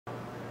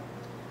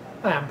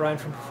Hi, I'm Brian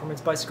from Performance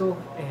Bicycle,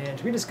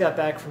 and we just got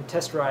back from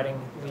test riding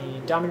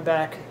the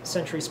Diamondback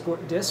Century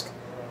Sport Disc.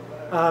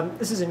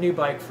 This is a new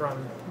bike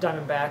from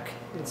Diamondback.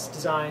 It's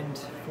designed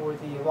for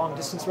the long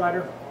distance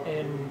rider,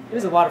 and it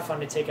is a lot of fun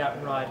to take out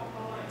and ride.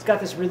 It's got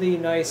this really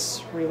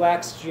nice,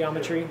 relaxed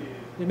geometry.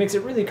 It makes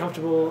it really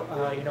comfortable,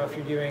 if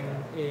you're doing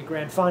a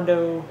Grand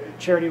Fondo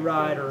charity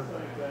ride, or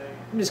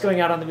just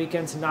going out on the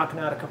weekends and knocking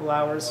out a couple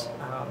hours.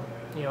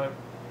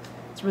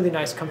 It's a really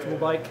nice, comfortable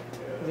bike.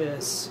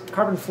 This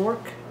carbon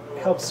fork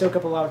helps soak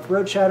up a lot of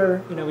road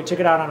chatter. We took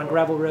it out on a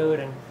gravel road,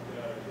 and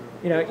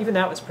even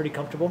that was pretty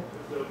comfortable.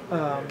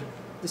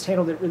 Just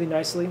handled it really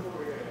nicely.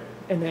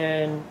 And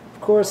then,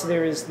 of course,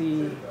 there is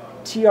the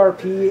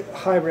TRP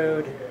High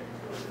Road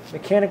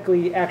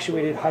mechanically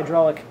actuated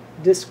hydraulic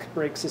disc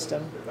brake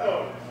system.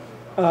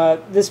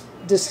 This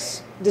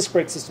disc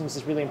brake system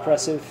is really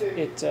impressive.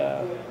 It,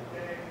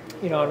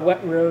 on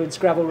wet roads,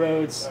 gravel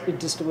roads, it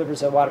just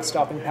delivers a lot of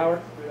stopping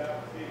power.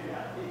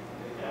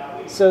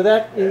 So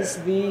that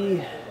is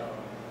the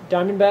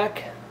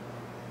Diamondback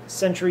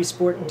Century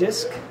Sport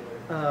Disc,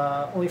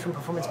 only from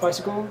Performance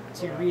Bicycle.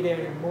 To read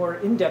a more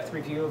in-depth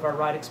review of our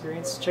ride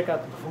experience, check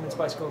out the Performance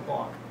Bicycle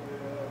blog.